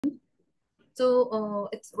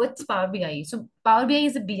What's Power BI? So Power BI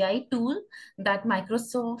is a BI tool that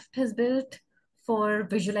Microsoft has built for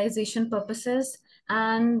visualization purposes,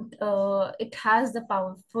 and it has the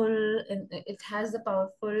powerful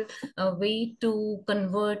way to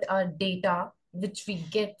convert our data, which we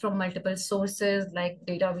get from multiple sources, like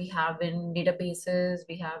data we have in databases,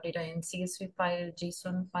 we have data in CSV file,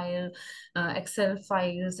 JSON file, Excel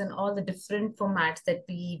files, and all the different formats that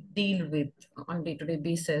we deal with on day-to-day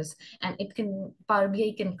basis. And Power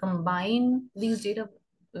BI can combine these data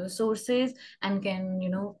sources and can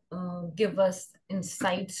give us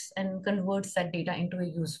insights and converts that data into a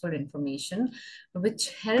useful information,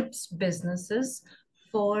 which helps businesses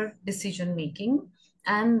for decision making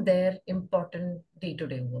and their important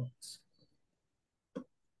day-to-day works.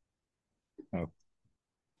 Oh.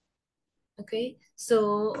 Okay,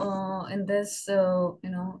 so in this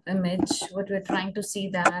image, what we're trying to see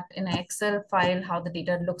that in an Excel file, how the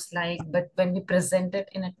data looks like, but when we present it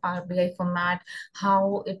in a Power BI format,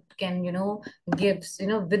 how it can, gives,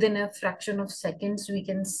 within a fraction of seconds, we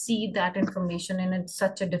can see that information in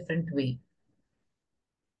such a different way.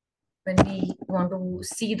 When we want to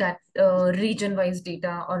see that region-wise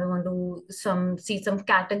data, or want to see some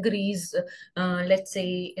categories, let's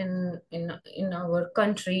say in our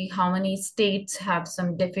country, how many states have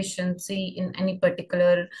some deficiency in any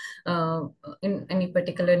particular uh,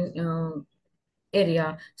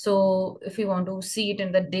 area. So if you want to see it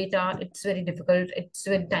in the data, it's very difficult. It's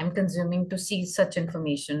very time consuming to see such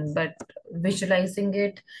information, but visualizing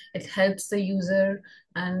it, it helps the user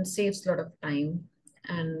and saves a lot of time,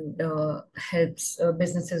 and helps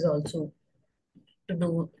businesses also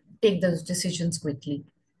to take those decisions quickly.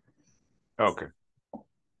 Okay.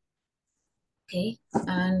 Okay,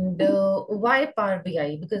 and why Power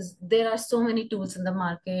BI? Because there are so many tools in the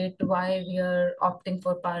market. Why we are opting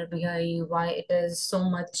for Power BI? Why it is so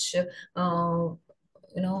much,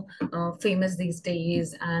 famous these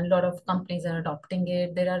days, and a lot of companies are adopting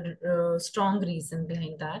it. There are strong reason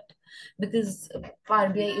behind that. Because Power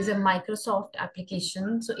BI is a Microsoft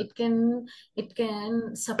application, so it can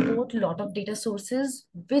support a lot of data sources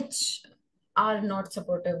which are not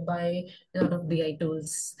supported by a lot of BI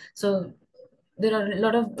tools. So there are a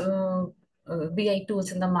lot of BI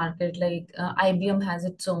tools in the market, like IBM has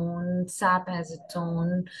its own, SAP has its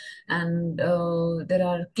own, and there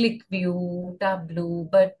are ClickView, Tableau,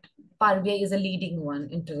 but Power BI is a leading one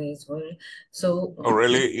in today's world. So Oh,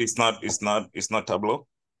 really? It's not Tableau?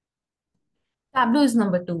 Tableau is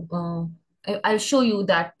number two. I'll show you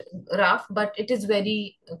that graph, but it is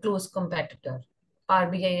very close competitor. Power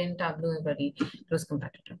BI and Tableau are very close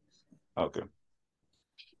competitor. Okay.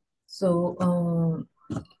 So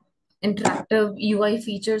interactive UI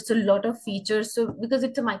features, so a lot of features. So because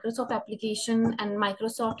it's a Microsoft application, and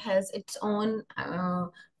Microsoft has its own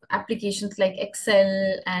applications like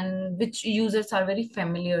Excel, and which users are very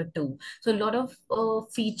familiar to. So a lot of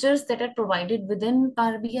features that are provided within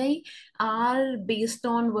Power BI are based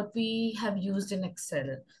on what we have used in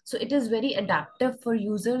Excel. So it is very adaptive for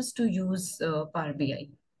users to use Power BI.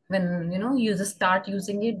 When users start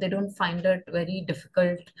using it, they don't find it very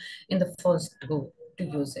difficult in the first go to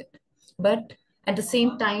use it. But at the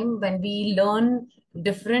same time, when we learn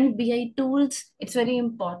different BI tools, it's very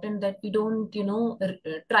important that we don't,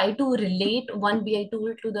 try to relate one BI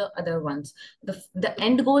tool to the other ones. The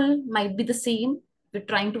end goal might be the same. We're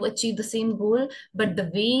trying to achieve the same goal, but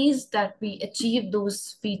the ways that we achieve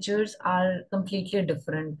those features are completely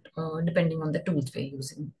different, depending on the tools we're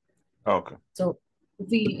using. Okay. So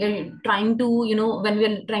we are trying to, when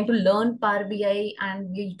we're trying to learn Power BI, and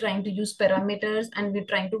we're trying to use parameters, and we're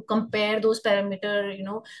trying to compare those parameter,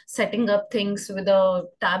 setting up things with a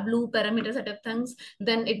Tableau parameter set up things,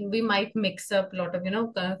 then we might mix up a lot of,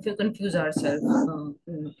 confuse ourselves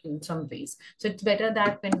in some ways. So it's better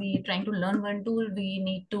that when we're trying to learn one tool, we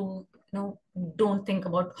need to, don't think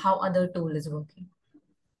about how other tool is working.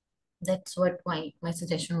 That's what my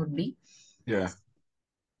suggestion would be. Yeah.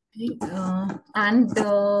 And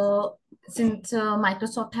since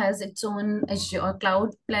Microsoft has its own Azure cloud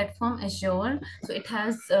platform, Azure, so it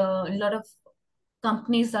has a lot of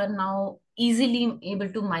companies are now easily able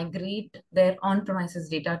to migrate their on-premises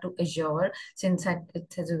data to Azure, since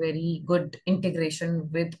it has a very good integration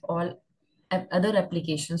with all other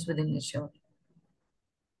applications within Azure.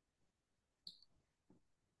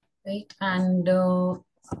 Right, and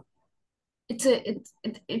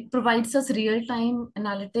it provides us real-time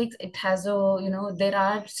analytics. It has there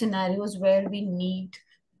are scenarios where we need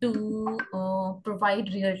to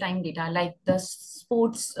provide real-time data, like the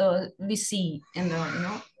sports we see in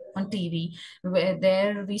the on TV, where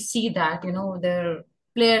there we see that there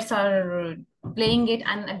players are playing it,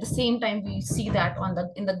 and at the same time we see that on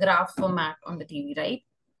the in the graph format on the TV, right?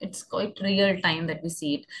 It's quite real time that we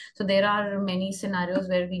see it. So there are many scenarios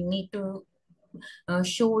where we need to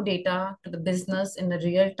show data to the business in the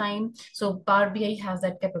real time. So Power BI has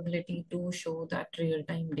that capability to show that real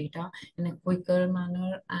time data in a quicker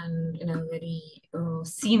manner and in a very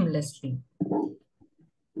seamlessly.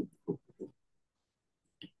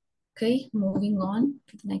 Okay, moving on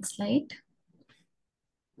to the next slide.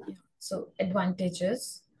 So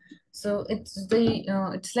advantages. So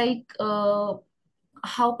it's like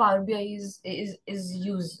how Power BI is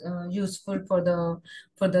useful for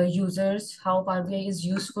the users. How Power BI is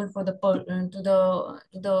useful for the to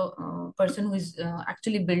the person who is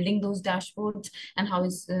actually building those dashboards, and how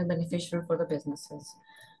it's beneficial for the businesses.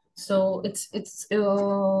 So its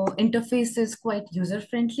interface is quite user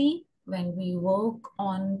friendly. When we work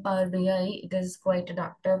on Power BI, it is quite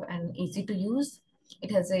adaptive and easy to use. It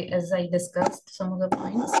has a, as I discussed some of the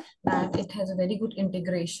points, that it has a very good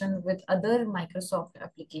integration with other Microsoft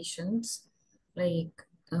applications like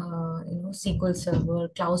SQL Server,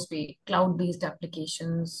 cloud-based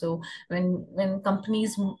applications. So when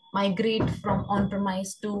companies migrate from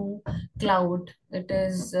on-premise to cloud, it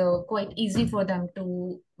is quite easy for them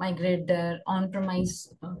to migrate their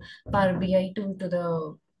on-premise Power BI to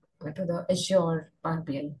the Azure Power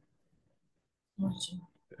BI.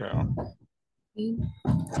 Yeah. And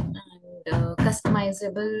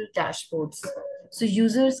customizable dashboards. So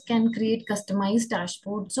users can create customized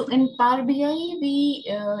dashboards. So in Power BI, we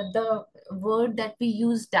the word that we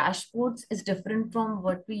use dashboards is different from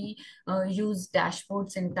what we use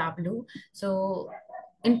dashboards in Tableau. So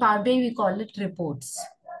in Power BI, we call it reports,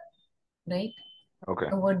 right? Okay.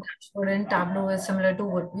 The word dashboard in Tableau is similar to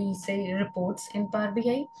what we say reports in Power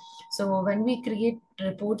BI. So when we create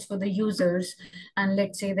reports for the users, and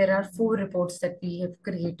let's say there are four reports that we have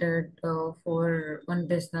created for one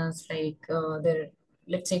business, like there,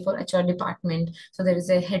 let's say for HR department. So there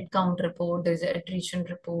is a headcount report, there is an attrition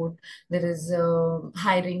report, there is a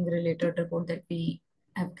hiring related report that we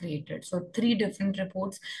have created. So three different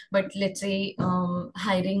reports, but let's say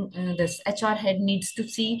hiring this HR head needs to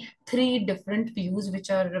see three different views which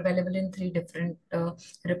are available in three different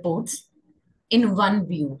reports in one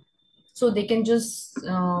view. So they can just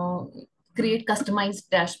create customized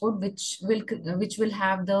dashboard which will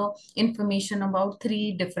have the information about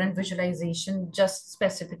three different visualization just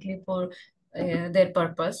specifically for their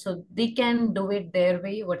purpose. So they can do it their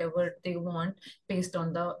way, whatever they want, based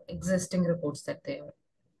on the existing reports that they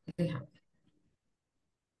have.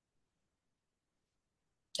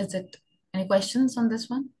 Is it any questions on this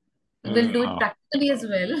one? We'll do it No. practically as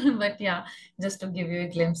well, but yeah, just to give you a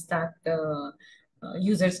glimpse that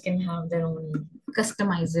users can have their own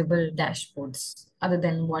customizable dashboards other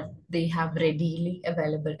than what they have readily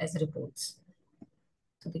available as reports.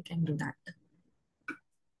 So they can do that.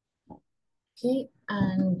 Okay,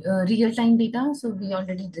 and real-time data. So we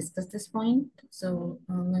already discussed this point. So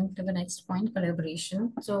moving to the next point,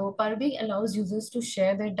 collaboration. So Power BI allows users to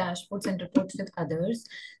share their dashboards and reports with others.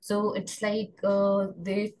 So it's like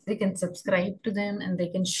they can subscribe to them and they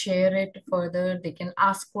can share it further. They can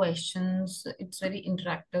ask questions. It's very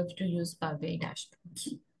interactive to use Power BI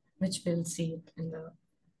dashboards, which we'll see it in the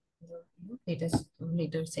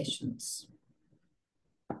later sessions.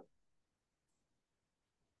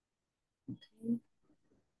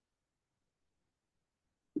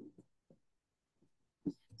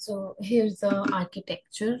 So here's the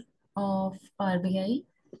architecture of Power BI,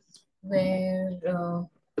 where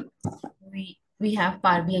we have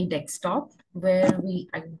Power BI desktop, where we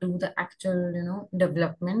do the actual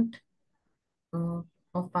development uh,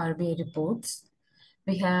 of Power BI reports.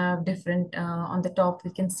 We have different on the top. We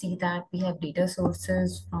can see that we have data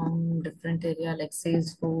sources from different area like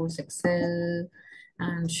Salesforce, Excel,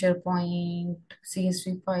 and SharePoint,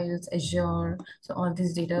 CSV files, Azure. So all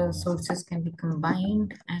these data sources can be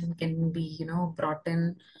combined and can be brought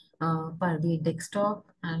in Power BI desktop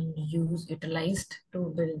and utilized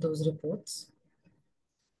to build those reports.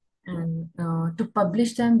 And to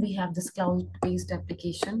publish them, we have this cloud-based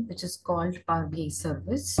application which is called Power BI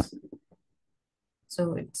Service.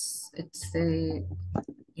 So it's a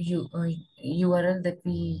URL that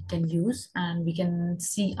we can use, and we can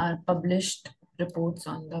see our published reports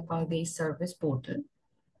on the Power BI Service portal.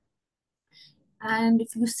 And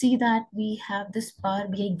if you see that we have this Power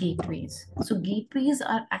BI gateways. So gateways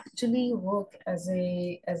are actually work as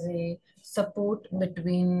a support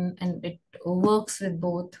between, and it works with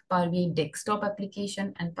both Power BI desktop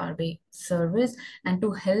application and Power BI service, and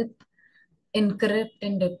to help encrypt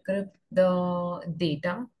and decrypt the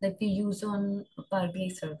data that we use on Power BI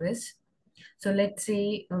service. So let's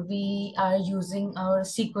say we are using our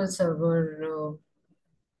SQL Server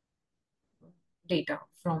data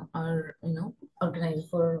from our, organizer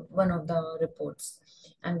for one of the reports,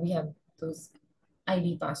 and we have those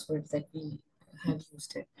ID passwords that we have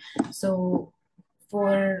used it. So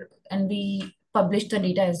and we publish the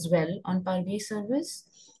data as well on Power BI service.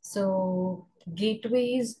 So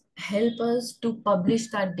gateways help us to publish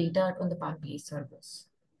that data on the Power BI service,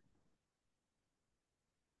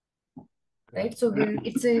 right? So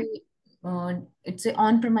it's a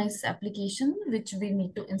on-premise application which we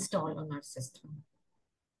need to install on our system.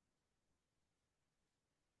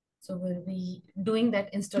 So we'll be doing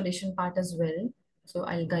that installation part as well. So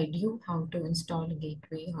I'll guide you how to install a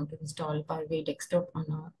gateway, how to install Power BI desktop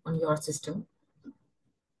on your system.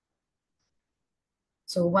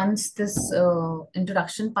 So once this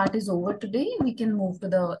introduction part is over today, we can move to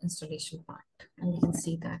the installation part, and we can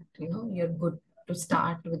see that, you're good to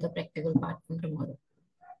start with the practical part from tomorrow.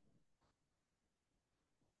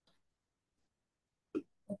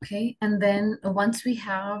 Okay, and then once we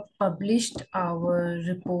have published our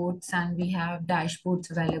reports and we have dashboards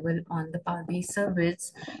available on the Power BI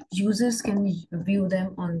service, users can view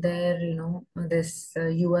them on their, this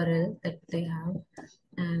URL that they have,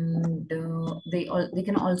 and they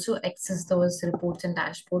can also access those reports and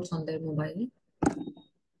dashboards on their mobile.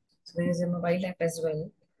 So there is a mobile app as well.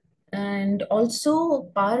 And also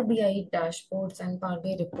Power BI dashboards and Power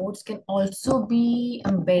BI reports can also be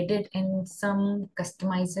embedded in some uh,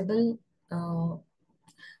 customizable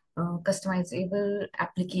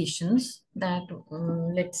applications that,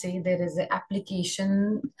 let's say there is an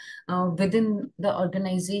application within the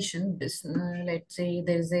organization. Let's say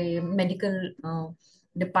there's a medical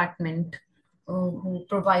department who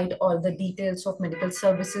provide all the details of medical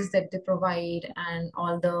services that they provide, and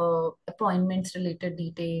all the appointments related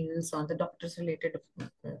details, or the doctors related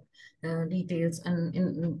details, and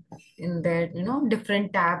in their,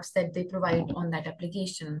 different tabs that they provide on that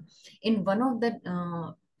application. In one of the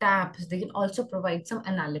tabs, they can also provide some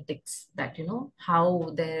analytics that,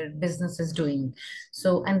 how their business is doing.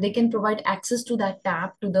 So, and they can provide access to that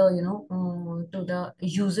tab to the, to the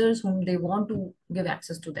users whom they want to give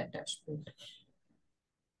access to that dashboard.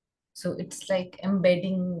 So it's like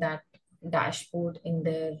embedding that dashboard in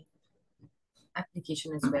their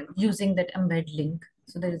application as well, using that embed link.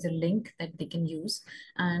 So there is a link that they can use,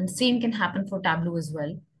 and same can happen for Tableau as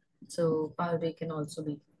well. So Power BI can also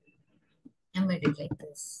be embedded like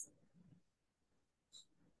this.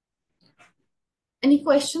 Any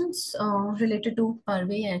questions related to Power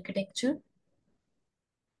BI architecture?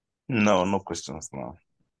 No, no questions now.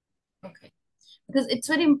 Okay, because it's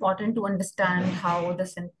very important to understand how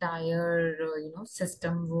this entire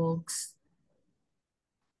system works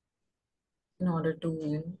in order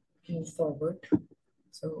to, move forward.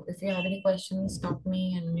 So if you have any questions, stop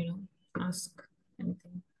me and, ask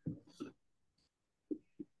anything.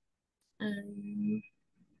 And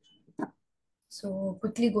so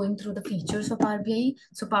quickly going through the features of Power BI.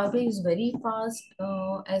 So Power BI is very fast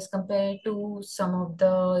as compared to some of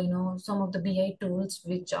the BI tools,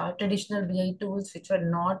 which are traditional BI tools, which are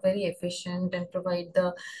not very efficient and provide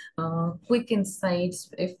the quick insights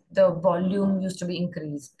if the volume used to be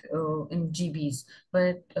increased in GBs.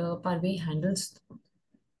 But Power BI handles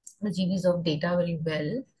the GBs of data very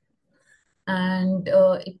well, and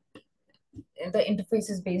the interface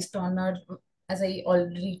is based on our, as I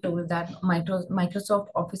already told, that Microsoft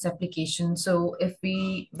Office application. So if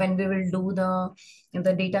when we will do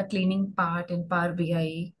the data cleaning part in Power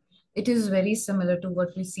BI, it is very similar to what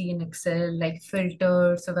we see in Excel, like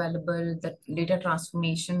filters available, that data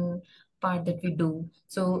transformation part that we do.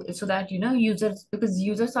 So that, users, because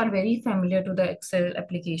users are very familiar to the Excel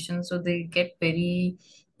application, so they get very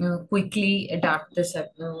quickly adapt this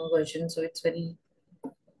version. So it's very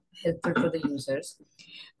helpful for the users,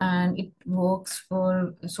 and it works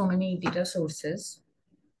for so many data sources.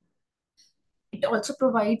 It also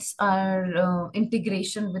provides our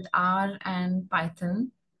integration with R and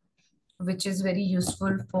Python, which is very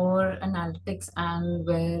useful for analytics and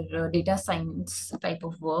where data science type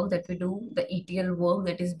of work that we do, the ETL work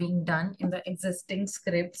that is being done in the existing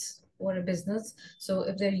scripts for a business. So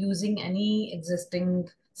if they're using any existing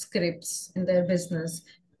scripts in their business,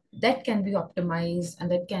 that can be optimized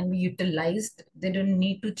and that can be utilized. They don't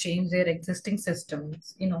need to change their existing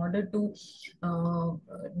systems in order to uh,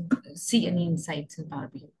 see any insights in Power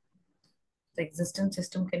BI. The existing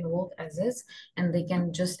system can work as is, and they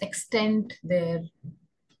can just extend their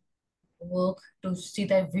work to see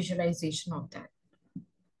that visualization of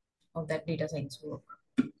that data science work.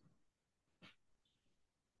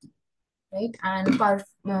 right? And Power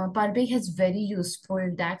BI has very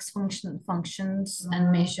useful DAX functions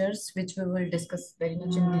and measures, which we will discuss very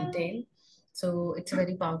much in detail. So it's a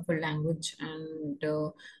very powerful language, and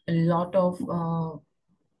a lot of uh,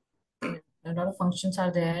 a lot of functions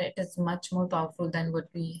are there. It is much more powerful than what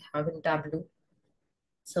we have in Tableau.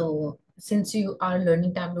 So since you are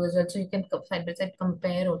learning Tableau as well, so you can side by side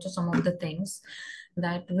compare also some of the things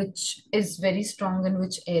that which is very strong in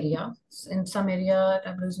which area. In some area,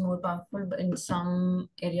 Tableau is more powerful, but in some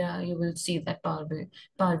area you will see that Power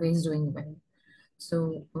BI is doing well.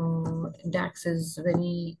 So DAX is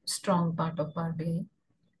very strong part of Power BI.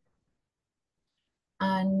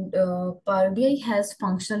 And Power BI has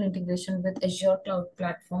functional integration with Azure Cloud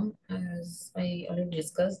Platform, as I already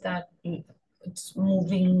discussed that it's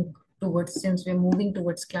moving towards, since we're moving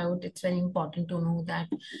towards cloud, it's very important to know that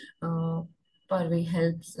uh, Power BI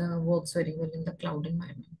works very well in the cloud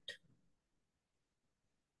environment.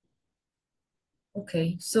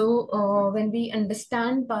 Okay, so when we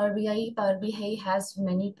understand Power BI has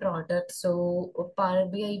many products. So Power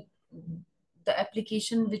BI, the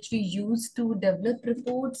application which we use to develop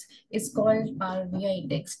reports is called Power BI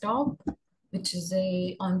Desktop, which is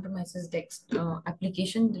a on-premises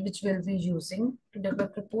application which we'll be using to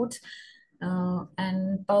develop reports.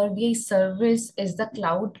 And Power BI Service is the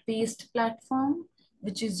cloud-based platform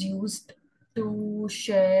which is used to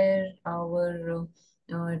share our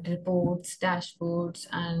reports, dashboards,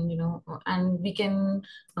 and and we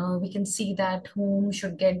can see that whom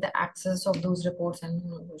should get the access of those reports and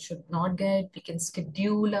who should not get. We can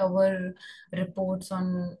schedule our reports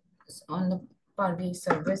on the Power BI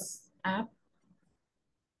Service app.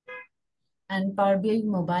 And Power BI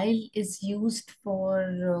Mobile is used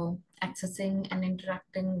for accessing and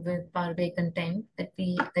interacting with Power BI content that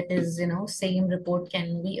is, same report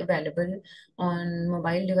can be available on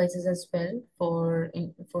mobile devices as well for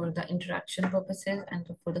the interaction purposes and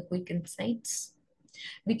for the quick insights.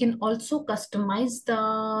 We can also customize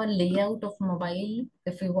the layout of mobile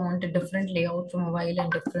if we want a different layout for mobile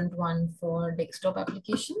and different one for desktop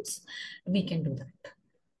applications. We can do that.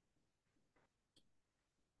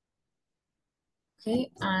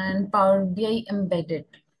 Okay, and Power BI embedded.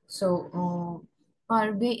 So,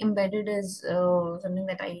 Power BI embedded is something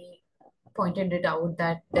that I pointed it out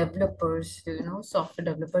that developers, software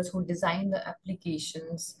developers who design the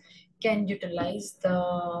applications can utilize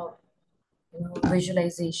the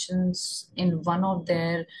visualizations in one of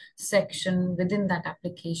their section within that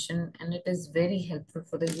application, and it is very helpful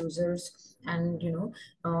for the users and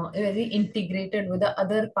very integrated with the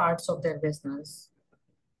other parts of their business.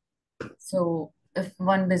 So if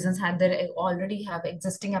one business had their already have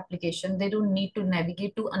existing application, they don't need to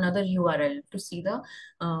navigate to another URL to see the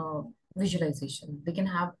uh, visualization. They can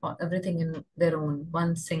have everything in their own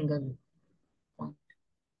one single point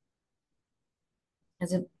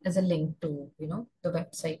as a link to the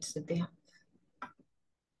websites that they have.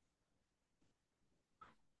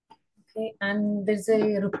 Okay, and there's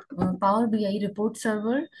a Power BI report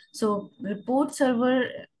server. So report server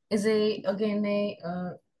is a again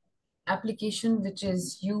a application which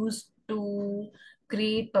is used to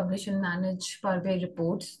create, publish, and manage Power BI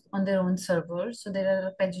reports on their own server. So there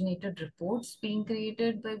are paginated reports being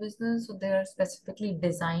created by business. So there are specifically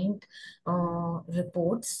designed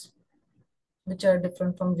reports which are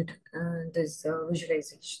different from this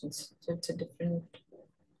visualizations. So it's a different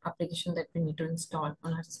application that we need to install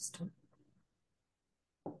on our system.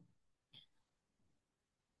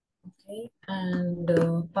 Okay, and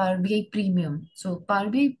Power BI Premium. So Power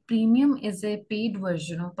BI Premium is a paid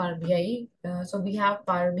version of Power BI. So we have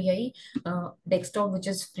Power BI desktop, which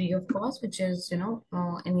is free of cost, which is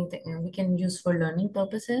anything we can use for learning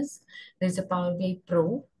purposes. There's a Power BI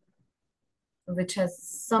Pro, which has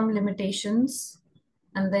some limitations.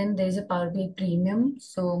 And then there's a Power BI Premium.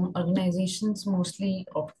 So organizations mostly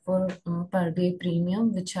opt for Power BI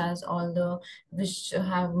Premium, which have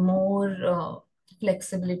more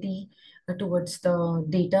flexibility towards the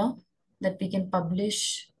data that we can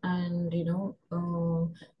publish, and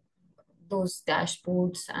those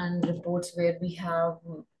dashboards and reports where we have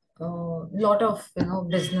a lot of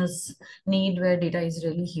business need where data is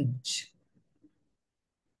really huge.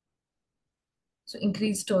 So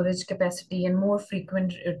increased storage capacity and more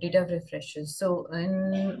frequent data refreshes. So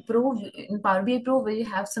in Power BI Pro, we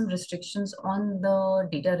have some restrictions on the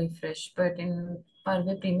data refresh, but in Power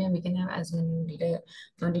BI Premium, we can have as many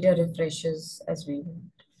data refreshes as we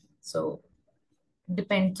want. So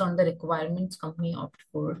depends on the requirements, company opt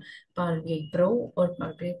for Power BI Pro or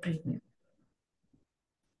Power BI Premium.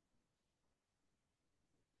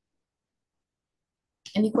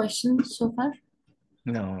 Any questions so far?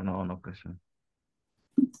 No, no, no question.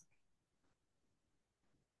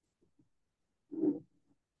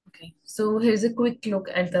 Okay, so here's a quick look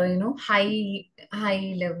at the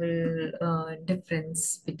high level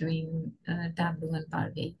difference between Tableau and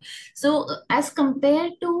Power BI. So as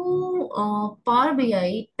compared to Power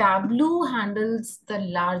BI, Tableau handles the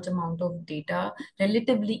large amount of data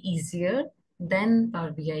relatively easier than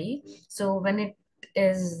Power BI. So when it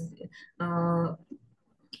is uh,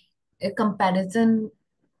 a comparison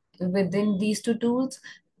within these two tools,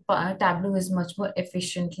 Tableau is much more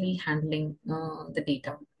efficiently handling the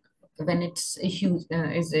data when it's a huge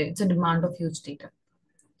it's a demand of huge data.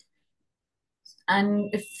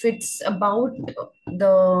 And if it's about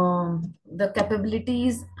the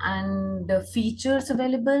capabilities and the features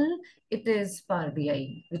available, it is Power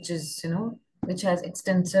BI, which is which has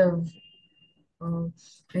extensive uh,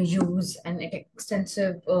 use and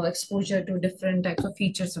extensive exposure to different types of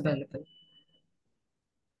features available.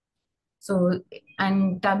 So,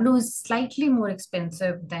 and Tableau is slightly more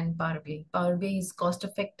expensive than Power BI. Power BI is cost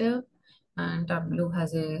effective and Tableau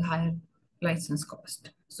has a higher license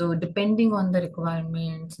cost. So, depending on the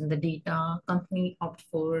requirements and the data, company opt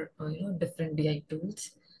for different BI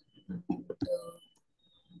tools.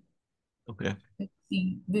 Okay.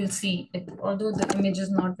 We'll see it, although the image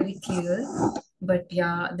is not very clear, but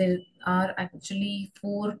yeah, there are actually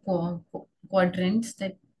four quadrants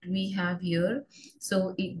that we have here.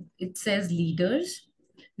 So it says leaders,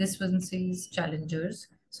 this one says challengers.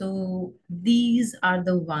 So these are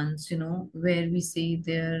the ones, where we say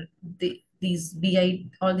these BI,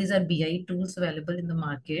 all these are BI tools available in the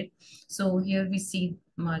market. So here we see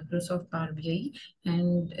Microsoft Power BI,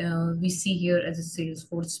 and we see here as a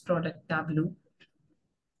Salesforce product Tableau.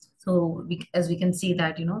 So as we can see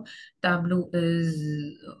that, Tableau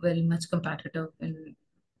is very much competitive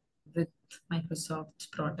with Microsoft's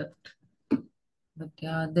product. But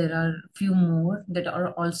yeah, there are few more that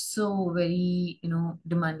are also very,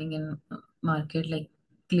 demanding in market, like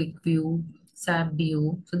ClickView, SAP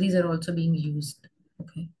BO. So these are also being used.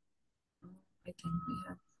 Okay. I think we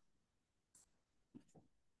have.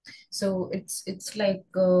 So it's like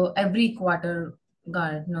every quarter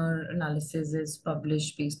Gartner analysis is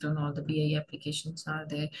published based on all the BI applications are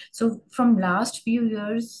there. So from last few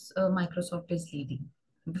years, Microsoft is leading.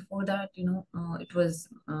 Before that, it was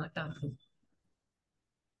Tableau,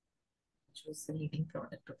 which was the leading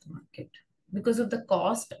product of the market because of the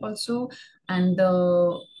cost also, and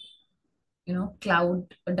the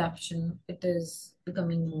cloud adoption. It is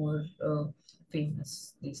becoming more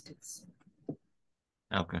famous these days.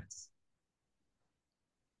 Okay.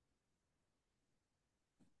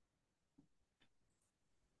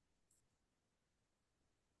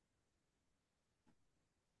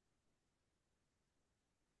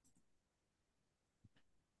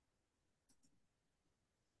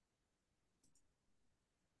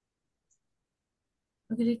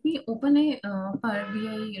 Okay, let me open a Power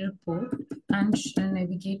BI report and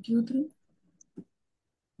navigate you through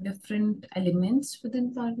different elements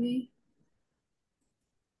within Power BI.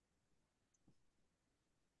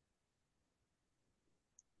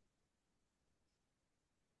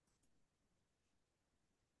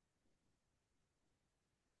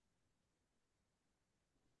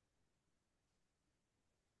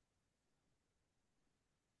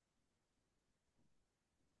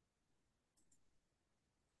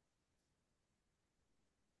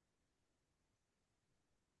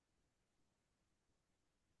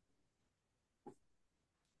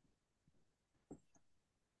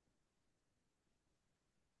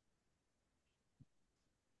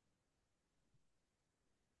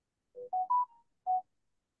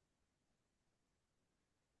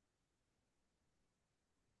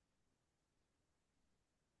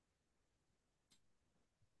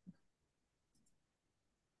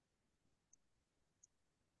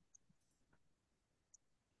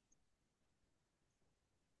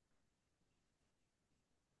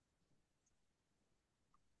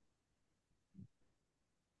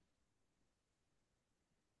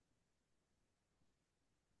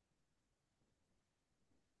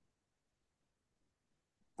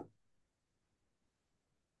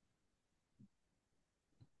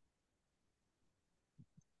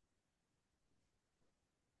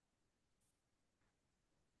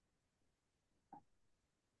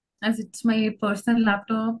 As it's my personal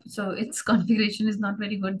laptop, so its configuration is not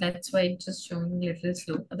very good. That's why it's just showing a little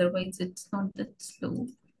slow. Otherwise, it's not that slow.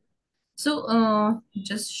 So,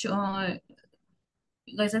 just show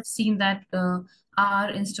you guys have seen that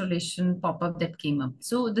our installation pop-up that came up.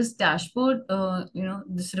 So this dashboard,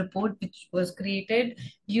 this report which was created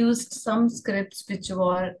used some scripts which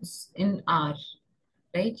were in R.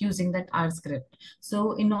 right? Using that R script.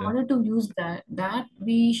 So in Okay. order to use that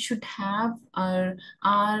we should have our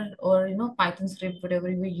R or Python script, whatever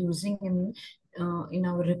we're using in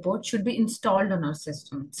our report should be installed on our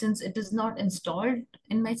system. Since it is not installed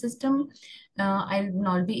in my system, I'll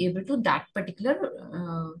not be able to that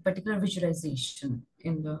particular visualization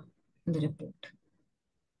in the report,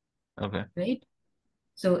 Okay. right?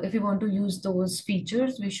 So if you want to use those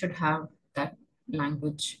features, we should have that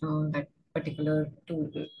language, that particular tool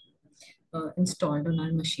installed on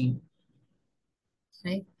our machine,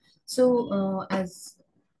 right? So as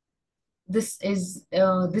this is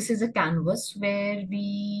a canvas where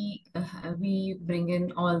we bring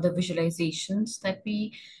in all the visualizations that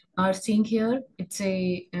we are seeing here. It's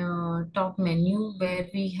a top menu where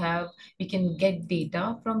we can get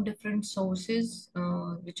data from different sources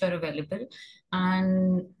which are available,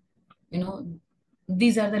 and you know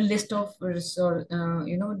these are the list of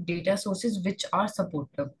data sources which are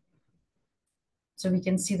supportive. So we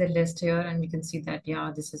can see the list here and we can see that,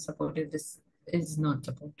 yeah, this is supported, this is not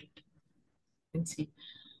supported. You can see.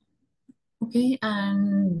 Okay,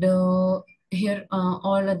 and here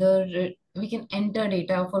all other we can enter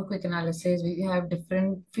data for quick analysis. We have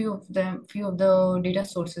different few of the data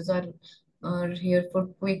sources are here for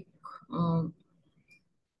quick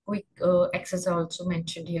access are also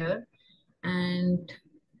mentioned here, and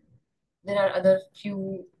there are other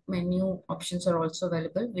few menu options are also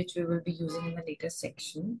available, which we will be using in the later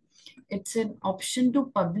section. It's an option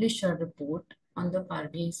to publish a report on the Power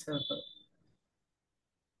BI server,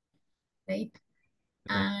 right?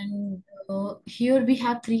 Okay. And here we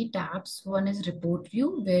have three tabs. One is report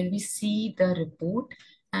view, where we see the report.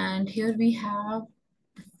 And here we have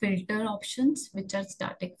filter options, which are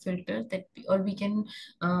static filters or we can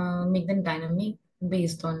make them dynamic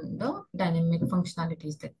based on the dynamic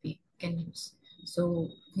functionalities that we can use. So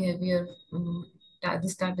here we are,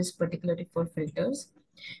 this tab is particularly for filters.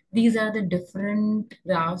 These are the different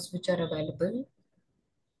graphs which are available.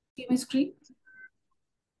 See my screen?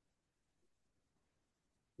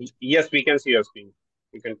 Yes, we can see your screen.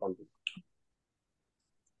 You can continue.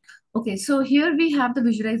 Okay, so here we have the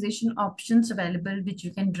visualization options available, which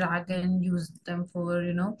you can drag and use them for,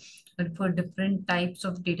 for different types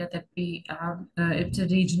of data that we have. If it's a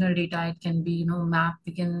regional data, it can be, map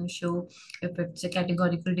we can show. If it's a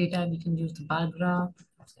categorical data, we can use the bar graph.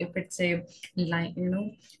 If it's a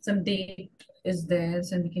line, some date is there,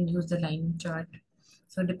 so we can use the line chart.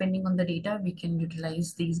 So depending on the data, we can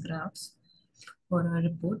utilize these graphs for our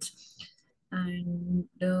reports. And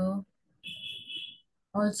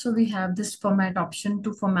also, we have this format option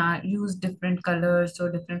to use different colors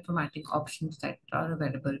or different formatting options that are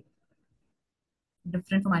available,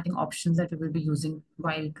 different formatting options that we will be using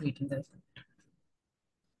while creating the report.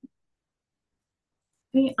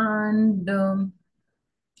 Okay, and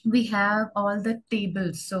we have all the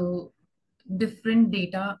tables. So different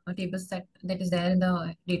data tables that is there in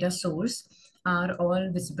the data source are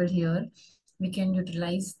all visible here. We can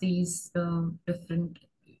utilize these different.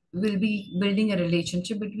 We'll be building a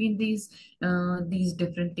relationship between these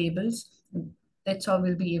different tables. That's how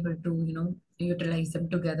we'll be able to utilize them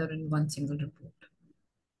together in one single report.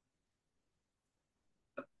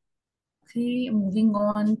 Okay, moving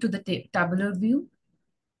on to the tabular view.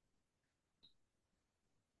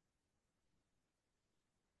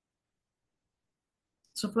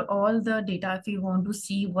 So for all the data, if you want to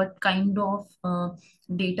see what kind of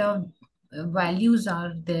data values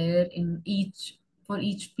are there in for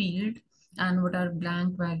each field, and what are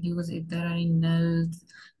blank values, if there are any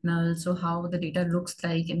nulls, so how the data looks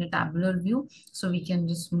like in a tabular view. So we can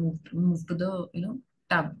just move to the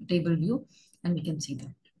table view, and we can see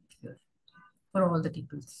that here for all the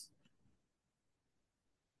tables.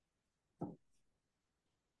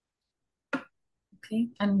 Okay,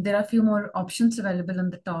 and there are a few more options available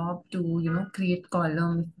on the top to, create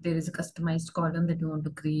column. If there is a customized column that you want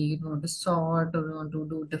to create, you want to sort, or you want to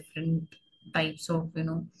do different types of,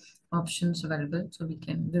 options available. So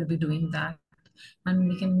we'll be doing that. And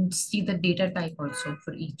we can see the data type also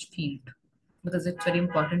for each field, because it's very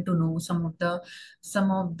important to know some of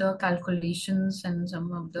the calculations and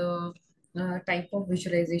some of the type of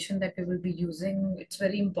visualization that we will be using. It's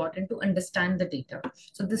very important to understand the data.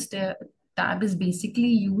 So this tab is basically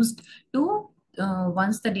used to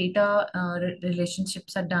once the data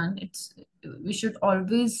relationships are done, we should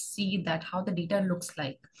always see that how the data looks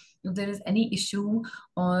like. If there is any issue,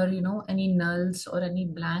 or any nulls or any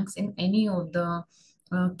blanks in any of the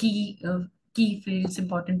key fields,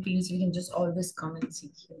 important fields, we can just always come and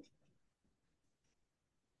see here.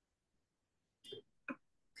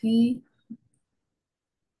 Okay,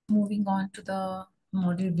 moving on to the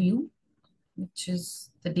model view. which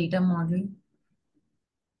is the data model,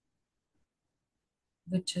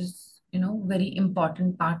 which is, very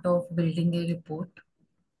important part of building a report.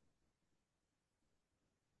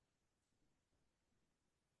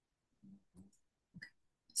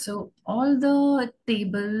 So all the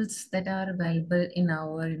tables that are available in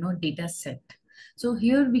our, data set. So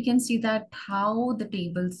here we can see that how the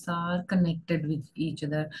tables are connected with each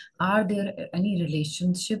other. Are there any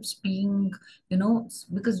relationships being,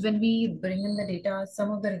 because when we bring in the data,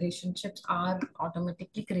 some of the relationships are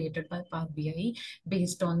automatically created by Power BI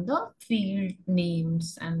based on the field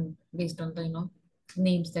names and based on the,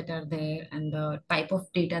 names that are there and the type of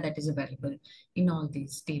data that is available in all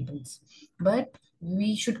these tables. But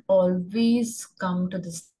we should always come to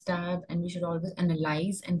this tab and we should always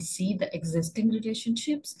analyze and see the existing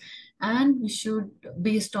relationships, and we should,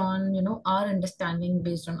 based on, our understanding,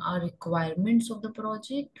 based on our requirements of the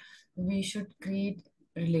project, we should create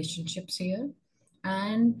relationships here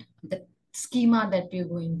and the schema that we're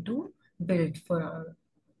going to build for our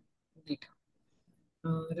data,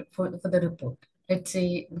 for the report. Let's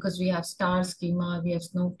say because we have star schema, we have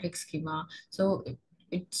snowflake schema. So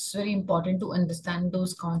it's very important to understand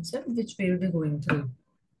those concepts which we will be going through.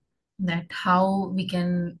 That how we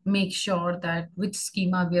can make sure that which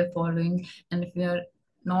schema we are following, and if we are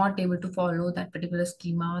not able to follow that particular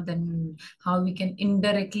schema, then how we can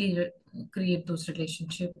indirectly create those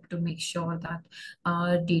relationships to make sure that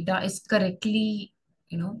our data is correctly,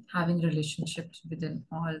 having relationships within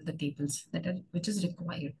all the tables that are which is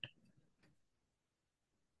required.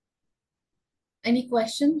 Any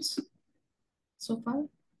questions so far?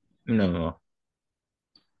 No.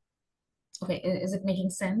 Okay, is it making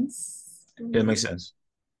sense Yeah, it to? makes sense.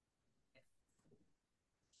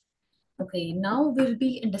 Okay, now we'll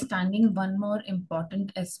be understanding one more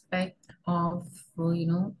important aspect of,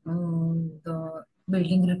 the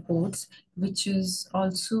building reports, which is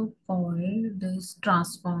also called this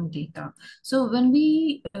transform data. So when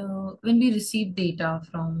we receive data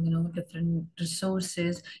from, different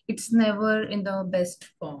resources, it's never in the best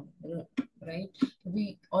form, right?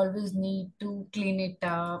 We always need to clean it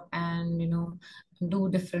up and, do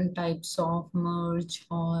different types of merge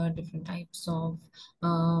or different types of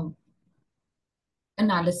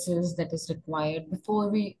analysis that is required before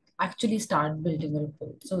we actually start building a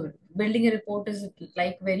report. So building a report is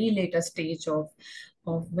like very later stage of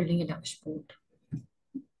building a dashboard.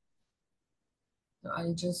 So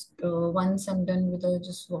I'll just once I'm done with the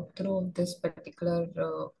just walkthrough of this particular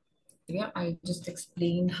yeah, I'll just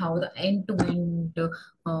explain how the end-to-end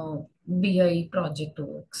BI project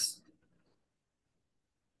works.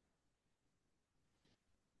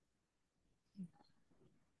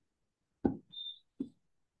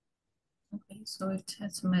 Okay, so it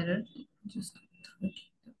has mirror. Just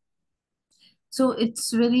so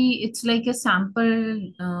it's like a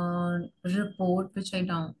sample report which I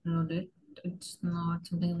downloaded. It's not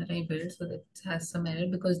something that I built, so that has some error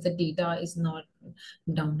because the data is not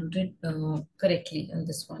downloaded correctly in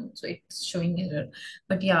this one. So it's showing error.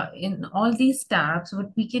 But yeah, in all these tabs,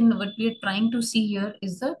 what we are trying to see here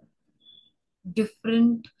is the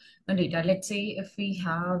different data. Let's say if we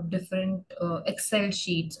have different Excel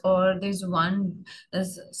sheets, or there's one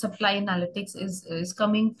is supply analytics is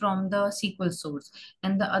coming from the SQL source,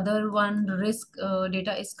 and the other one risk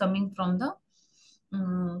data is coming from the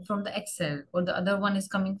Excel, or the other one is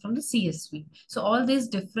coming from the CSV. So all these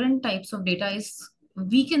different types of data is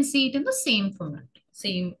we can see it in the same format,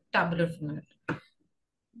 same tabular format.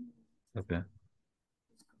 Okay.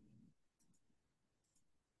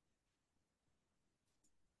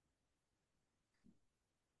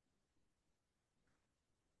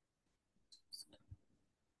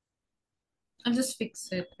 I'll just fix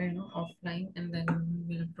it, offline, and then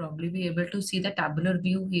we'll probably be able to see the tabular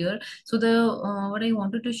view here. So the what I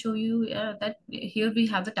wanted to show you, that here we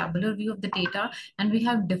have the tabular view of the data, and we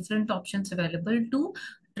have different options available to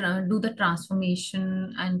do the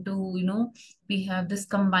transformation and to, we have this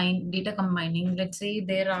combined data combining. Let's say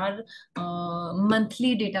there are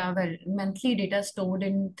monthly data stored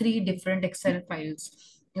in 3 different Excel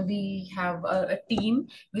files. We have a team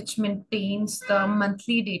which maintains the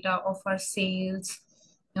monthly data of our sales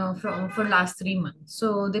from for last 3 months.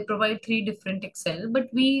 So they provide 3 different Excel, but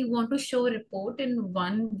we want to show a report in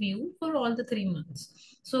one view for all the 3 months.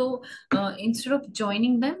 So instead of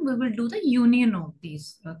joining them, we will do the union of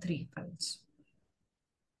these 3 files.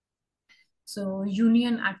 So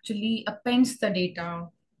union actually appends the data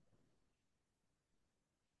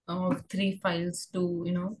of 3 files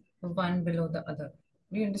to, one below the other.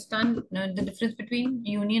 Do you understand the difference between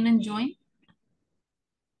union and join?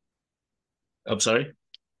 I'm sorry.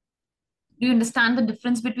 Do you understand the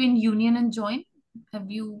difference between union and join? Have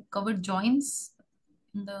you covered joins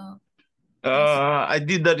in the class? I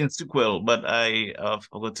did that in SQL, but I have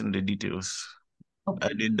forgotten the details. I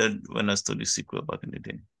Okay. did that when I studied SQL back in the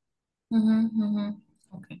day.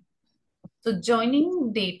 Okay. So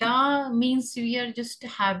joining data means we are just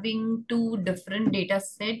having two different data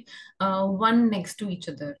set, one next to each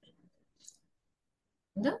other,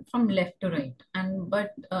 from left to right. And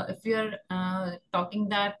but if we are talking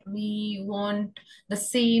that we want the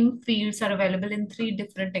same fields are available in three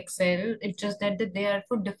different Excel, it's just that they are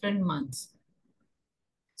for different months.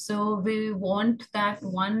 So we want that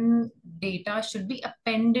one data should be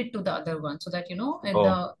appended to the other one so that Oh,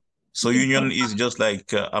 the so input union is just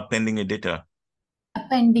like appending a data.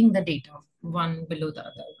 appending the data one below the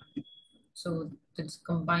other one. So it's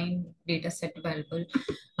combined data set available,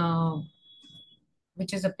 uh,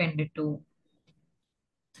 which is appended to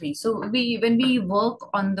three. So when we work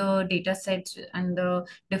on the data sets and the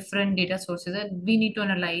different data sources, we need to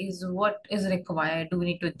analyze what is required. Do we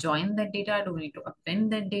need to join that data? Do we need to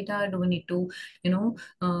append that data? Do we need to,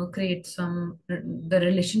 create some the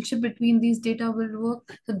relationship between these data will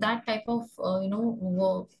work? So that type of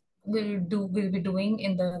work will be doing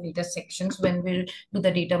in the data sections when we'll do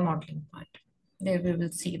the data modeling part. There we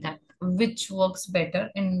will see that which works better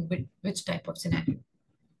in which type of scenario.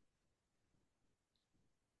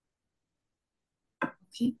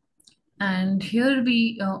 Okay. And here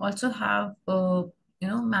we also have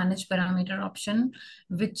manage parameter option,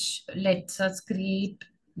 which lets us create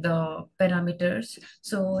the parameters.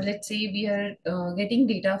 So let's say we are getting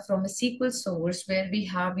data from a SQL source where we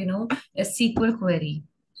have a SQL query.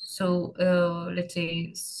 So let's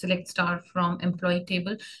say select star from employee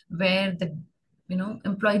table where the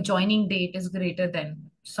employee joining date is greater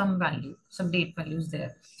than some value, some date values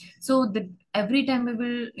there. So the every time we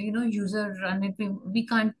will user run it, we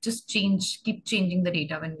can't just keep changing the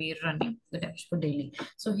data when we are running the dashboard daily.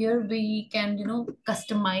 So here we can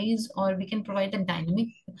customize, or we can provide the dynamic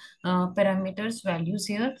parameters values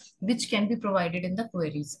here, which can be provided in the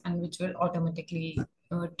queries and which will automatically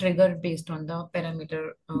trigger based on the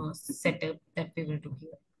parameter setup that we will do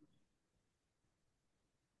here.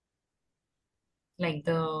 Like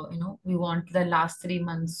we want the last 3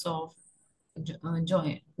 months of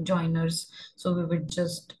joiners, so we would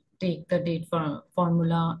just take the date for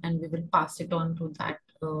formula and we will pass it on to that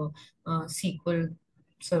SQL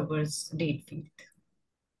server's date field,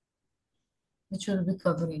 which will be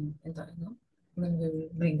covering in the when we will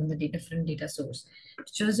bring in the different data source.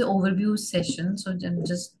 It shows the overview session, so I'm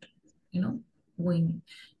just going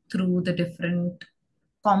through the different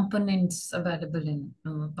components available in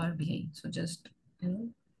Power BI. So just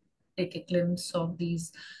take a glimpse of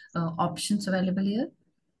these options available here.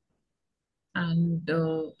 And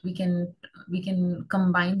we can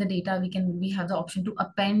combine the data. We have the option to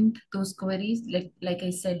append those queries, like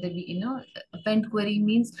I said, that we append query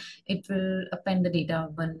means it will append the data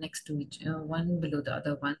one next to each one below the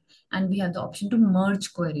other one. And we have the option to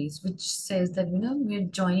merge queries, which says that we're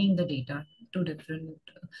joining the data, two different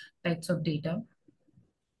types of data.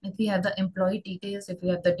 If we have the employee details, if we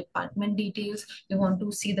have the department details, we want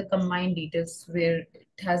to see the combined details where it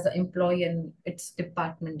has the employee and its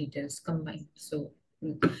department details combined. So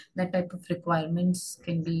that type of requirements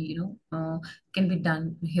can be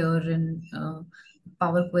done here in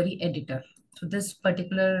Power Query Editor. So this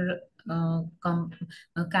particular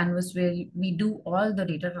canvas where we do all the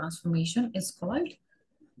data transformation is called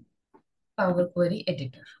Power Query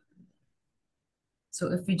Editor.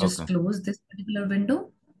 So if we just Okay. close this particular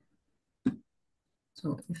window,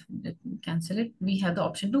 so if let me cancel it, we have the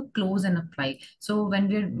option to close and apply. So when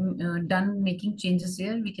we're done making changes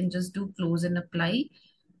here, we can just do close and apply,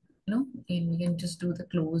 and we can just do the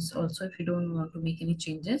close also if you don't want to make any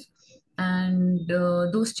changes. And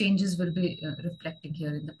those changes will be reflecting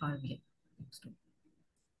here in the Power BI.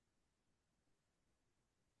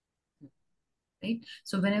 Right?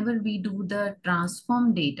 So whenever we do the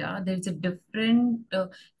transform data, there's a different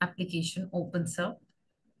application opens up,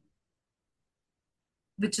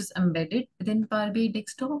 which is embedded within Power BI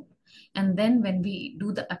desktop. And then when we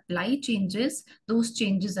do the apply changes, those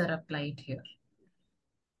changes are applied here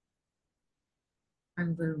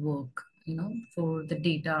and will work, for the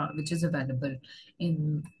data which is available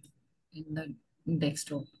in the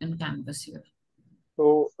desktop and canvas here.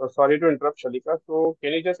 So, sorry to interrupt, Shalika. So,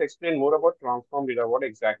 can you just explain more about transform data? What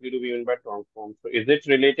exactly do we mean by transform? So, is it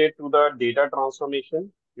related to the data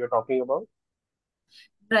transformation you're talking about?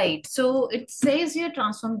 Right. So it says here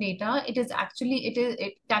transform data. It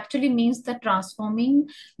actually means that transforming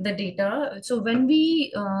the data. So when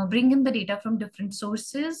we bring in the data from different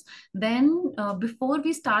sources, then before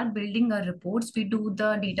we start building our reports, we do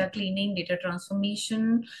the data cleaning, data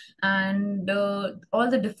transformation, and all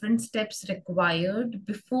the different steps required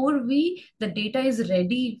before the data is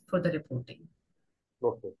ready for the reporting.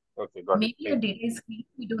 Okay. Okay. Got it. Maybe the Thank you. data is clean,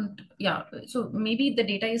 we don't, yeah, so maybe the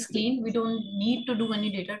data is clean, we don't need to do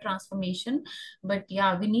any data transformation, but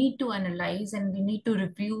yeah, we need to analyze and we need to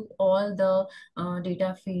review all the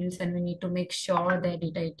data fields, and we need to make sure that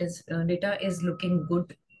data is looking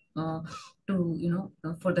good uh, to,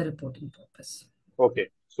 for the reporting purpose. Okay.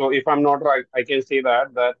 So if I'm not right, I can say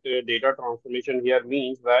that data transformation here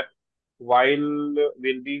means that while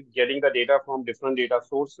we'll be getting the data from different data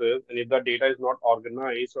sources, and if the data is not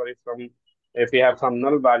organized, or if we have some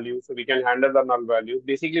null values, so we can handle the null values.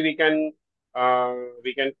 Basically, we can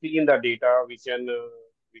clean the data, we can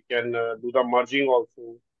do the merging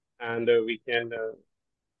also, and we can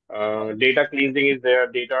data cleansing is there.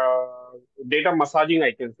 Data massaging,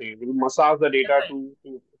 I can say. We massage the data Right.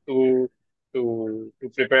 to to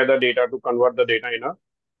prepare the data, to convert the data in a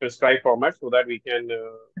prescribed format, so that we can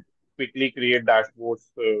quickly create dashboards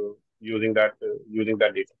using that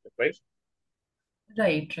data set, right?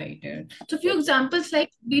 Right, right. So few Okay. examples, like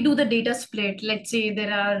we do the data split. Let's say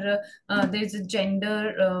there's a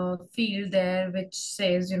gender field there which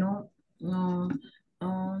says, uh,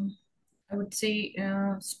 um, I would say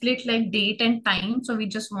split like date and time. So we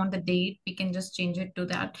just want the date. We can just change it to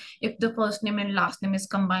that. If the first name and last name is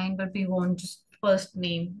combined, but we want just first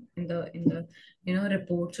name in the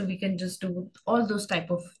report, so we can just do all those type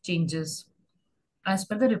of changes as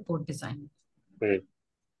per the report design. Hmm.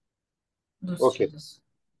 Those Okay. changes,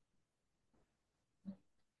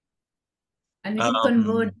 and we can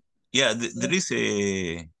convert. Um, yeah, there is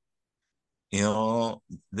you know,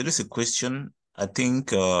 there is a question. I think,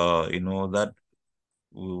 that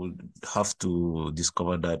we will have to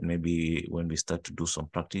discover that maybe when we start to do some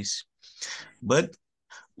practice. But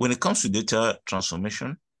when it comes to data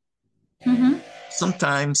transformation, Mhm.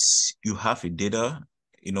 sometimes you have a data,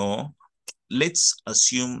 you know, let's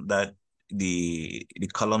assume that the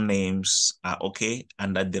column names are okay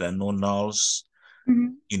and that there are no nulls,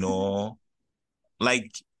 Mhm. you know,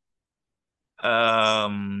 like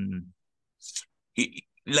um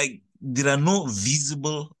like there are no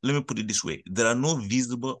visible, let me put it this way, there are no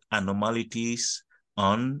visible anomalies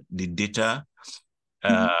on the data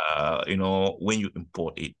Mhm. when you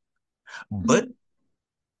import it. But Mhm.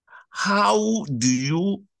 how do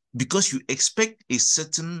you, because you expect a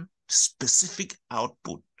certain specific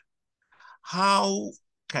output, how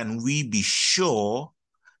can we be sure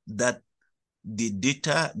that the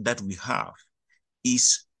data that we have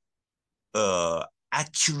is uh,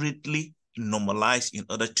 accurately normalized in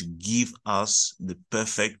order to give us the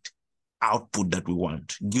perfect output that we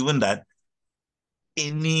want, given that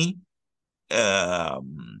any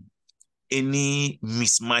um, any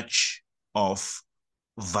mismatch of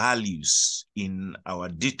values in our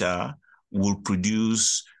data will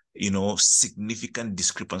produce, significant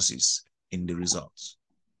discrepancies in the results.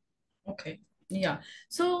 Okay. Yeah.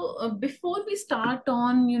 So before we start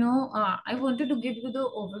on, I wanted to give you the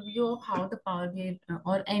overview of how the Power BI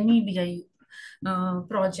or any BI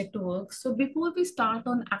project works. So before we start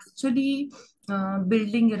on actually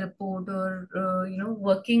building a report or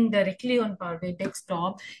working directly on Power BI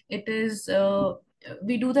desktop, it is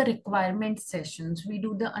we do the requirement sessions. We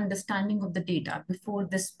do the understanding of the data before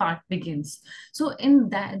this part begins. So in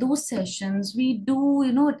those sessions, we do,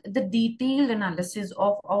 the detailed analysis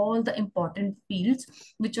of all the important fields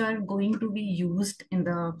which are going to be used in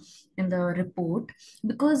the report,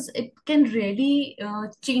 because it can really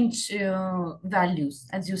change values.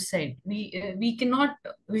 As you said, we cannot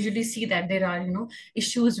visually see that there are,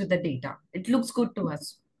 issues with the data. It looks good to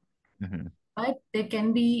us, Mhm. but there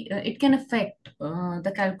can be it can affect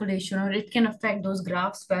the calculation, or it can affect those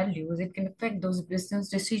graphs values, it can affect those business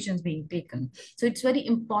decisions being taken. So it's very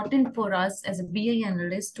important for us as a BI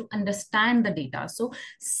analyst to understand the data. So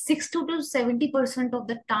 60 to 70% of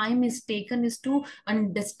the time is taken is to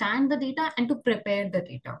understand the data and to prepare the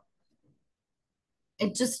data.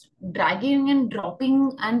 It's just dragging and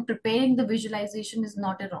dropping and preparing the visualization is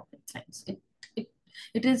not a rocket science. It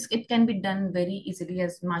it can be done very easily,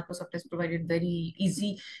 as Microsoft has provided very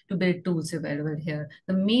easy to build tools available here.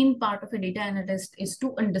 The main part of a data analyst is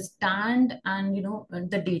to understand and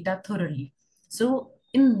the data thoroughly. So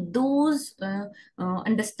in those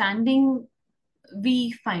understanding,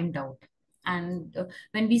 we find out, and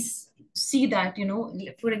when we see that,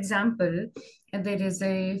 for example, there is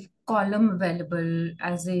a column available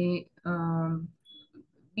as a,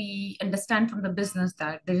 we understand from the business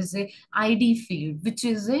that there is a ID field, which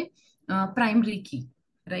is a primary key,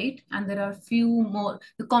 right? And there are few more,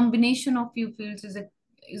 the combination of few fields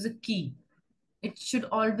is a key. It should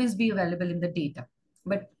always be available in the data.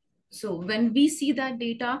 But so when we see that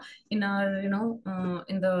data in our,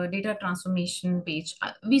 in the data transformation page,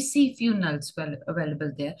 we see few nulls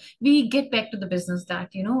available there. We get back to the business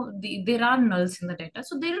that, there are nulls in the data,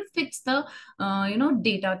 so they'll fix the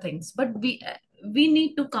data things. But we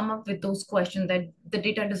need to come up with those questions that the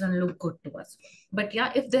data doesn't look good to us. But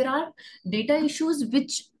yeah, if there are data issues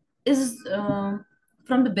which is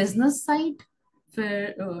from the business side,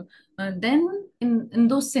 for then in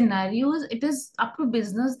those scenarios, it is up to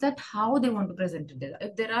business that how they want to present it.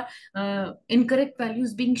 If there are incorrect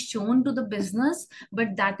values being shown to the business,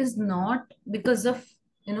 but that is not because of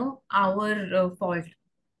our fault,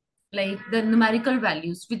 like the numerical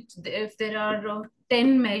values, which if there are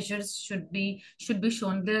 10 measures should be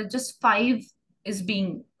shown, there are just 5 is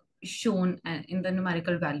being shown in the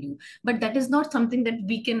numerical value. But that is not something that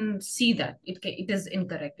we can see that it is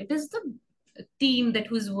incorrect. It is the team that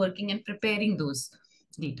who's working and preparing those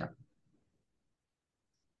data.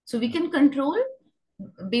 So we can control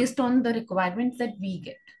based on the requirements that we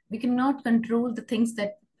get. We cannot control the things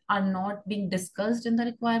that are not being discussed in the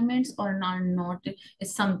requirements or are not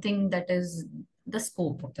is something that is the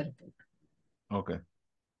scope of the report. Okay.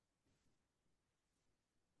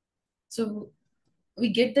 So we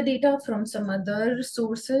get the data from some other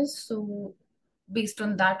sources. So based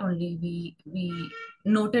on that only, we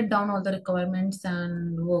noted down all the requirements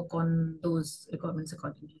and work on those requirements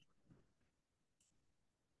accordingly.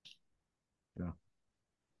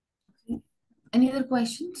 Yeah. Any other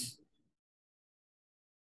questions?